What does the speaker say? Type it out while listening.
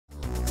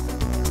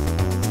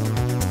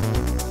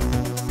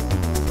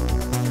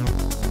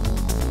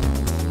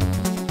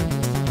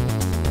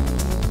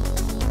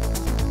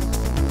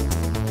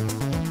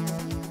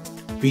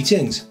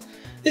Greetings.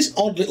 This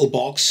odd little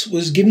box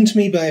was given to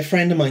me by a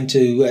friend of mine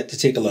to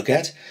take a look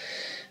at.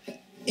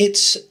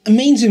 It's a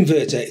mains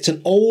inverter. It's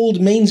an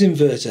old mains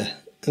inverter.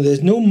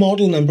 There's no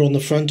model number on the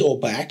front or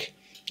back.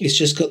 It's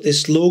just got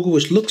this logo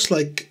which looks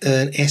like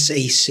an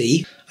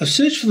S.A.C. I've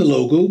searched for the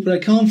logo, but I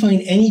can't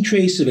find any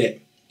trace of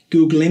it.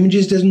 Google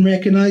Images doesn't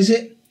recognize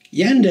it.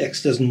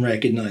 Yandex doesn't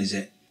recognize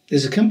it.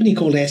 There's a company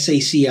called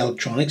S.A.C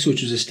Electronics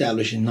which was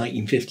established in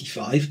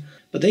 1955,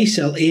 but they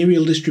sell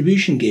aerial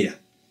distribution gear.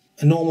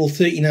 A normal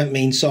 13 amp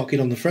main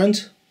socket on the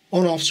front,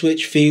 on-off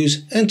switch,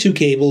 fuse, and two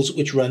cables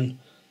which run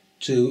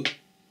to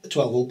a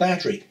 12 volt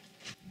battery,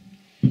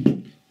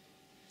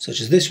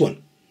 such as this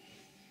one.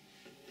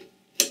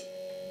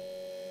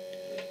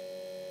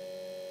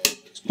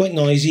 It's quite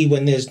noisy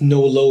when there's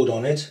no load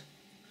on it,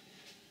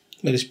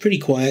 but it's pretty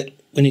quiet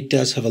when it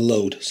does have a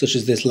load, such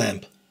as this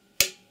lamp.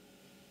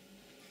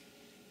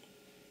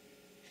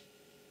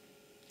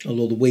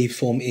 Although the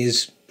waveform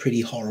is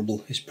pretty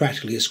horrible, it's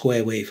practically a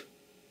square wave.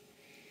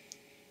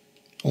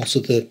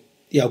 Also the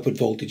output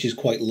voltage is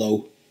quite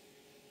low,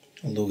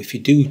 although if you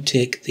do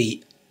take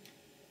the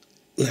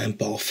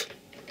lamp off,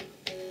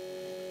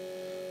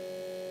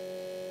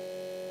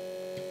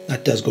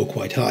 that does go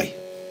quite high.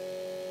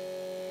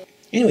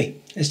 Anyway,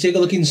 let's take a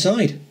look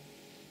inside.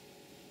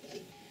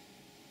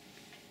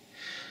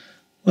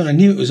 Well, I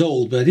knew it was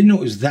old, but I didn't know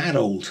it was that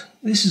old.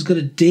 This has got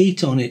a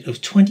date on it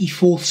of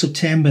 24th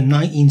September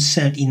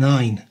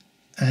 1979,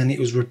 and it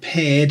was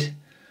repaired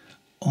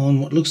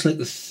on what looks like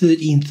the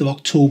 13th of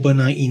October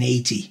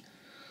 1980.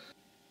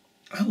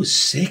 I was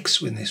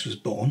 6 when this was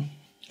born.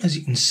 As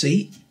you can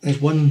see, there's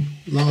one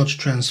large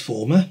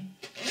transformer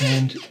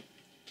and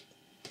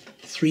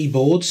 3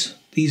 boards.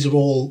 These are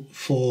all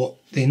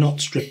they're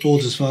not strip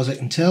boards as far as I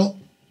can tell.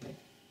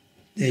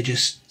 They're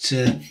just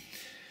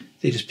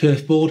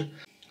perf board.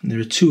 And there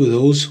are 2 of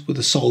those with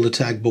a solder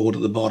tag board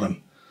at the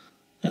bottom.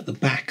 At the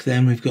back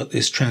then we've got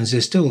this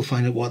transistor, we'll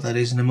find out what that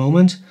is in a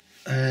moment.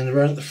 And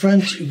around at the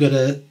front you've got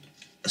a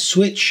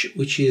switch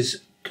which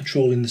is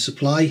controlling the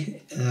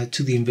supply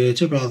to the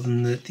inverter rather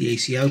than the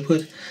AC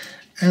output,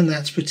 and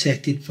that's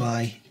protected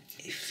by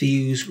a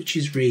fuse which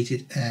is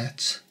rated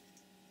at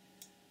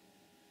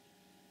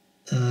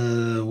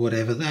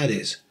whatever that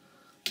is.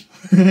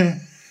 Yeah,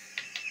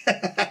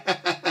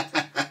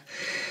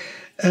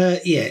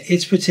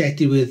 it's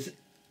protected with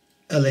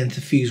a length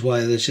of fuse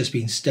wire that's just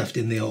been stuffed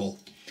in the hole.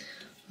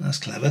 That's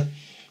clever.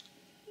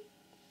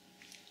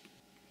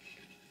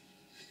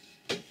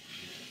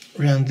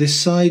 Around this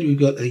side we've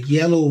got a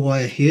yellow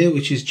wire here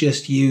which is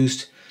just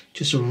used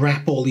to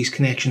wrap all these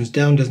connections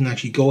down. Doesn't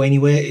actually go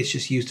anywhere, it's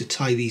just used to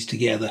tie these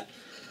together.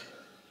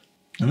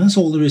 And that's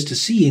all there is to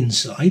see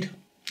inside.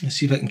 Let's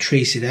see if I can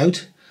trace it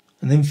out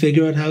and then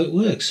figure out how it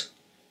works.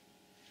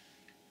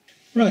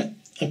 Right,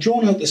 I've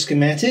drawn out the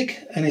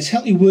schematic and it's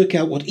helped me work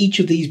out what each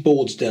of these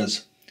boards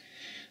does.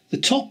 The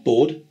top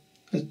board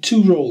has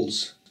 2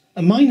 roles.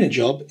 A minor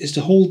job is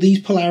to hold these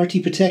polarity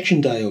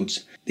protection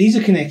diodes. These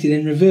are connected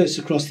in reverse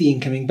across the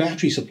incoming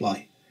battery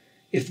supply.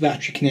 If the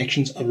battery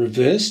connections are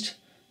reversed,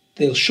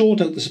 they'll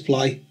short out the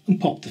supply and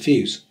pop the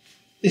fuse.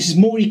 This is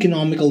more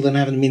economical than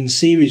having them in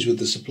series with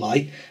the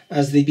supply,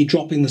 as they'd be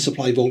dropping the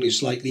supply voltage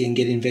slightly and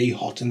getting very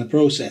hot in the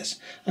process.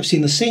 I've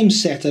seen the same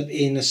setup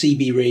in a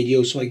CB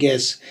radio, so I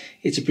guess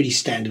it's a pretty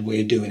standard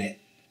way of doing it.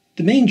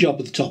 The main job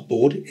of the top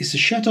board is to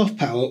shut off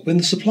power when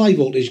the supply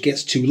voltage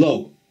gets too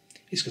low.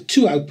 It's got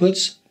 2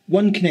 outputs,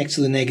 one connects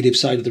to the negative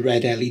side of the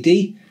red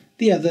LED,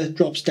 the other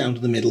drops down to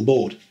the middle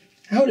board.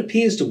 How it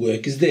appears to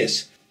work is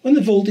this. When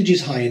the voltage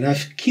is high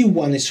enough,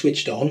 Q1 is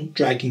switched on,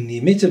 dragging the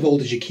emitter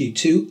voltage of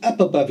Q2 up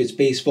above its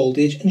base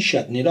voltage and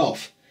shutting it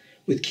off.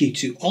 With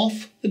Q2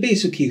 off, the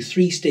base of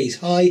Q3 stays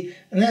high,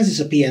 and as it's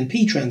a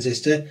PNP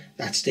transistor,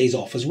 that stays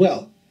off as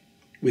well.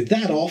 With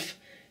that off,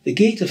 the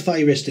gate of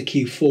thyristor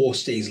Q4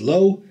 stays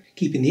low,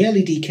 keeping the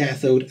LED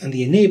cathode and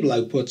the enable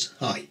outputs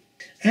high.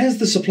 As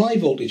the supply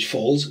voltage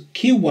falls,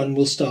 Q1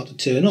 will start to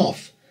turn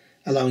off,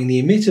 allowing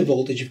the emitter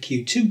voltage of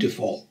Q2 to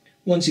fall.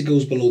 Once it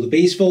goes below the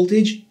base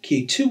voltage,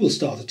 Q2 will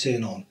start to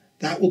turn on.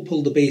 That will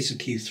pull the base of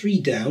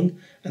Q3 down,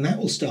 and that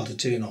will start to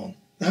turn on.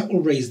 That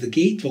will raise the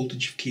gate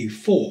voltage of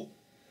Q4.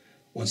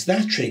 Once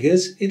that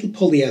triggers, it'll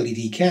pull the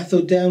LED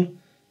cathode down,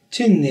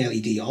 turn the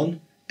LED on,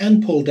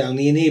 and pull down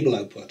the enable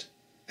output.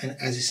 And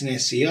as it's an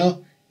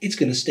SCR, it's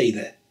going to stay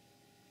there.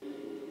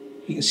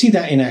 You can see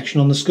that in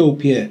action on the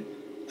scope here.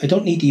 I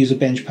don't need to use a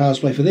bench power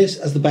supply for this,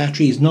 as the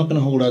battery is not going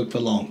to hold out for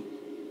long.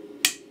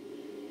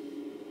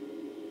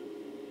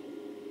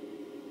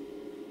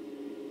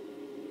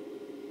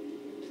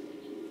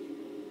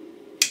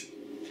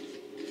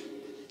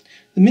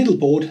 The middle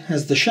board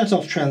has the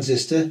shut-off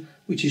transistor,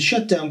 which is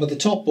shut down by the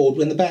top board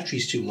when the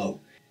battery's too low.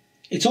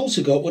 It's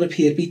also got what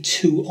appear to be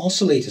 2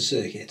 oscillator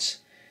circuits.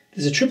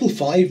 There's a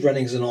 555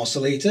 running as an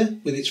oscillator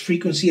with its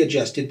frequency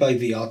adjusted by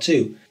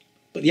VR2,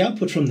 but the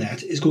output from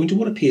that is going to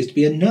what appears to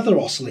be another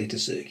oscillator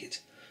circuit.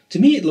 To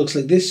me it looks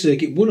like this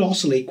circuit would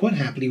oscillate quite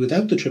happily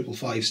without the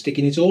 555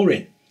 sticking its ore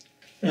in.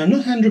 Now, I'm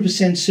not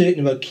 100% certain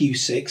about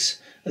Q6,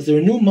 as there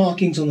are no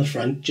markings on the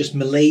front, just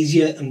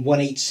Malaysia and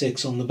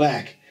 186 on the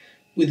back,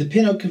 with the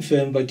pinout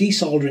confirmed by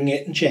desoldering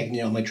it and checking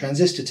it on my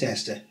transistor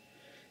tester.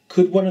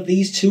 Could one of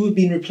these two have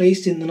been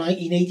replaced in the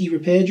 1980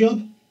 repair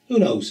job? Who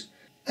knows?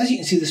 As you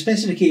can see, the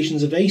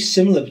specifications are very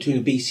similar between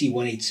a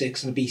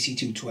BC186 and a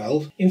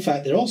BC212. In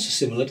fact, they're also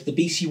similar to the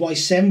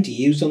BCY70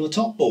 used on the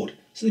top board,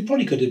 so they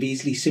probably could have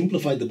easily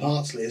simplified the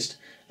parts list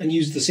and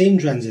used the same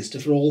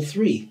transistor for all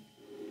three.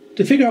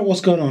 To figure out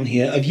what's going on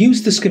here, I've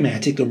used the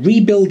schematic to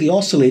rebuild the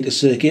oscillator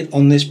circuit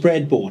on this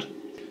breadboard.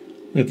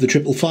 We have the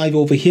 555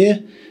 over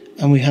here,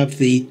 and we have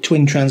the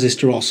twin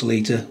transistor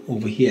oscillator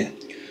over here.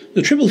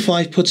 The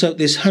 555 puts out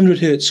this 100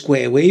 Hz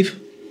square wave,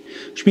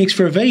 which makes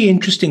for a very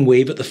interesting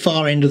wave at the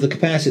far end of the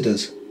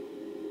capacitors,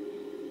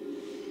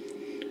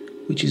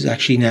 which is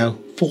actually now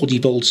 40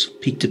 volts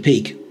peak to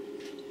peak.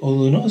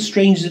 Although not as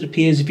strange as it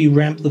appears if you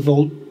ramp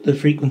the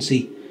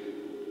frequency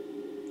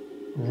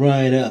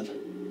right up.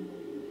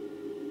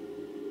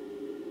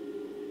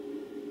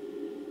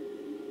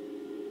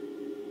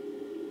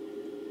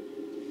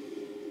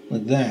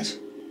 Like that.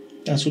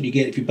 That's what you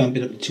get if you bump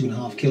it up to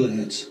 2.5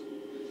 kHz.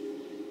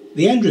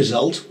 The end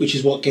result, which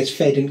is what gets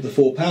fed into the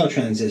 4 power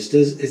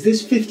transistors, is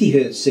this 50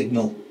 Hz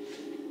signal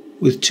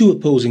with 2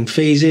 opposing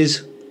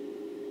phases,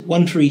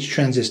 1 for each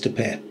transistor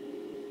pair.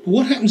 But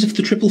what happens if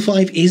the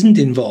 555 isn't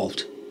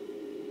involved?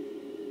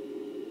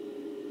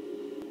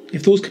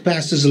 If those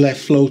capacitors are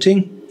left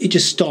floating, it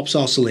just stops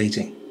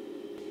oscillating.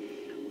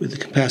 With the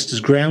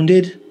capacitors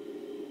grounded,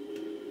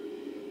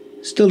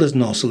 still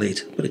doesn't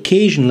oscillate, but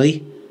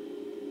occasionally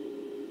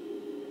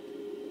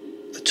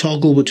a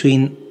toggle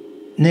between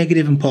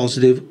negative and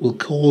positive will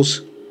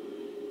cause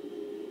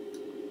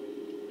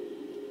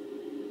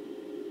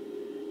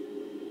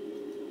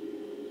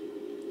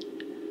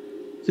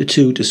the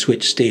two to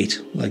switch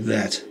state like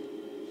that.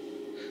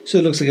 So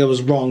it looks like I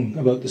was wrong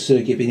about the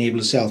circuit being able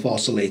to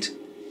self-oscillate.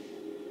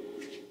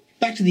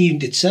 Back to the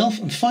unit itself,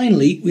 and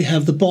finally we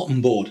have the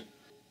bottom board.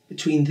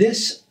 Between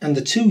this and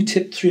the 2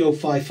 tip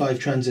 3055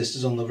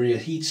 transistors on the rear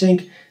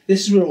heatsink,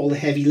 this is where all the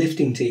heavy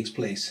lifting takes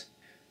place.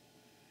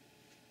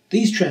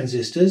 These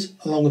transistors,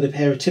 along with a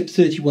pair of tip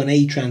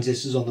 31A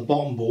transistors on the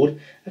bottom board,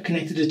 are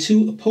connected to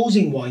 2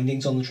 opposing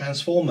windings on the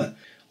transformer,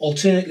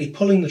 alternately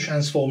pulling the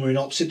transformer in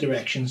opposite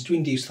directions to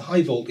induce the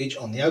high voltage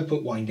on the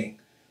output winding.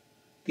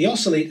 The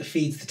oscillator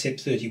feeds the tip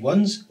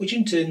 31s, which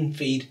in turn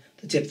feed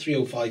the tip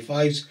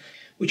 3055s,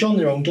 which on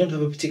their own don't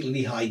have a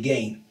particularly high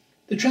gain.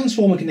 The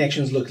transformer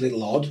connections look a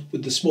little odd,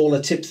 with the smaller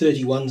tip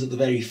 31s at the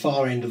very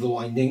far end of the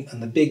winding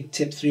and the big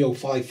tip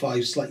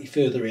 3055s slightly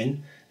further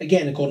in,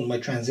 again according to my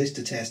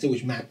transistor tester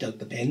which mapped out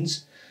the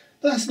pins,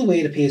 but that's the way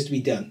it appears to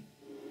be done.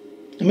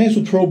 I may as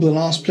well probe the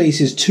last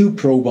places to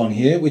probe on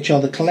here, which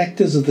are the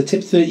collectors of the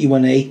tip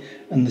 31A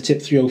and the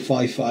tip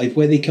 3055,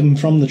 where they come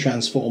from the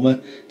transformer,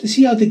 to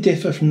see how they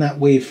differ from that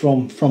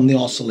waveform from the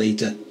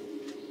oscillator.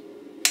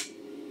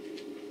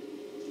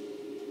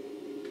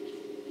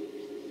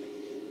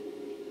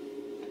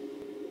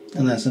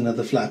 And that's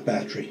another flat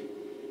battery.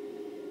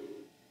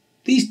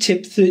 These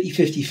tip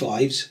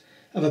 3055s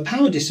have a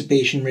power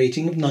dissipation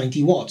rating of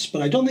 90 watts,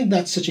 but I don't think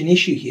that's such an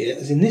issue here,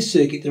 as in this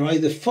circuit they're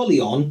either fully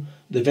on,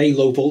 with a very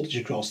low voltage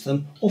across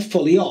them, or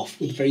fully off,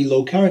 with very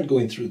low current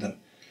going through them.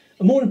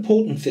 A more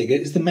important figure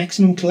is the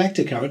maximum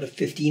collector current of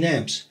 15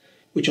 amps,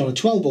 which on a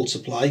 12 volt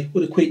supply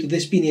would equate to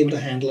this being able to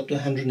handle up to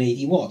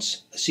 180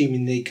 watts,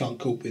 assuming they can't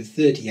cope with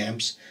 30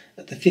 amps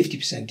at the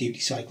 50% duty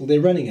cycle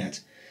they're running at.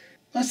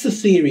 That's the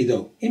theory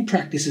though. In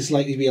practice it's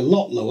likely to be a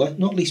lot lower,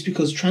 not least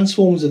because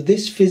transformers of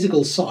this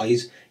physical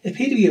size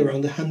appear to be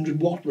around the 100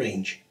 watt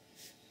range.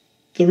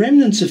 The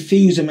remnants of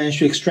fuse I managed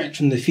to extract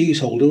from the fuse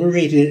holder were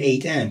rated at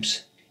 8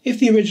 amps. If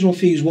the original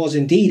fuse was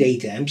indeed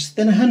 8 amps,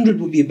 then 100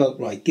 would be about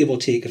right, give or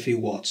take a few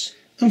watts.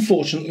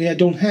 Unfortunately I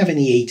don't have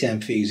any 8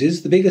 amp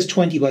fuses. The biggest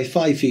 20 by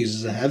 5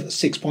 fuses I have are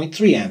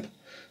 6.3 amp,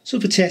 so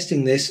for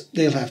testing this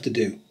they'll have to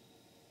do.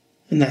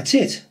 And that's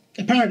it.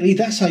 Apparently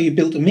that's how you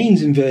built a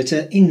mains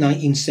inverter in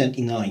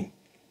 1979.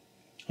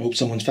 I hope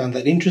someone's found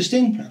that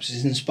interesting. Perhaps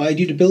it's inspired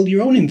you to build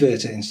your own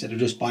inverter instead of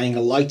just buying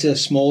a lighter,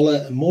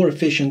 smaller and more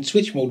efficient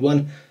switch mode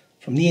one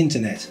from the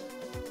internet.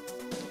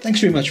 Thanks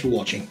very much for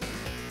watching.